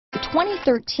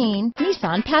2013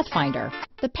 Nissan Pathfinder.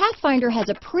 The Pathfinder has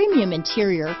a premium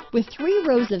interior with 3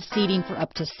 rows of seating for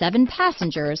up to 7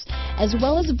 passengers, as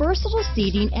well as versatile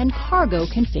seating and cargo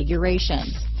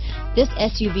configurations. This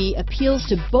SUV appeals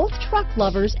to both truck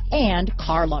lovers and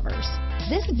car lovers.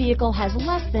 This vehicle has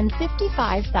less than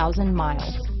 55,000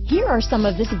 miles. Here are some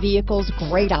of this vehicle's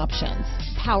great options: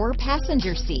 power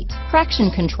passenger seat,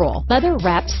 traction control,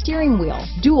 leather-wrapped steering wheel,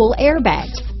 dual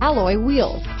airbags, alloy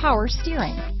wheels, power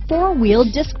steering, 4-wheel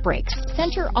disc brakes,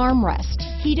 center armrest,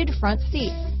 heated front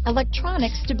seats,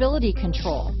 electronic stability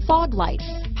control, fog lights,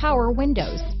 power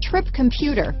windows, trip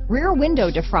computer, rear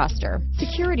window defroster,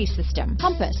 security system,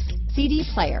 compass, CD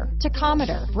player,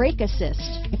 tachometer, brake assist.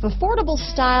 If affordable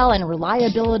style and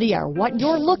reliability are what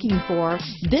you're looking for,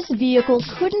 this vehicle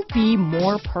couldn't be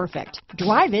more perfect.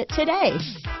 Drive it today.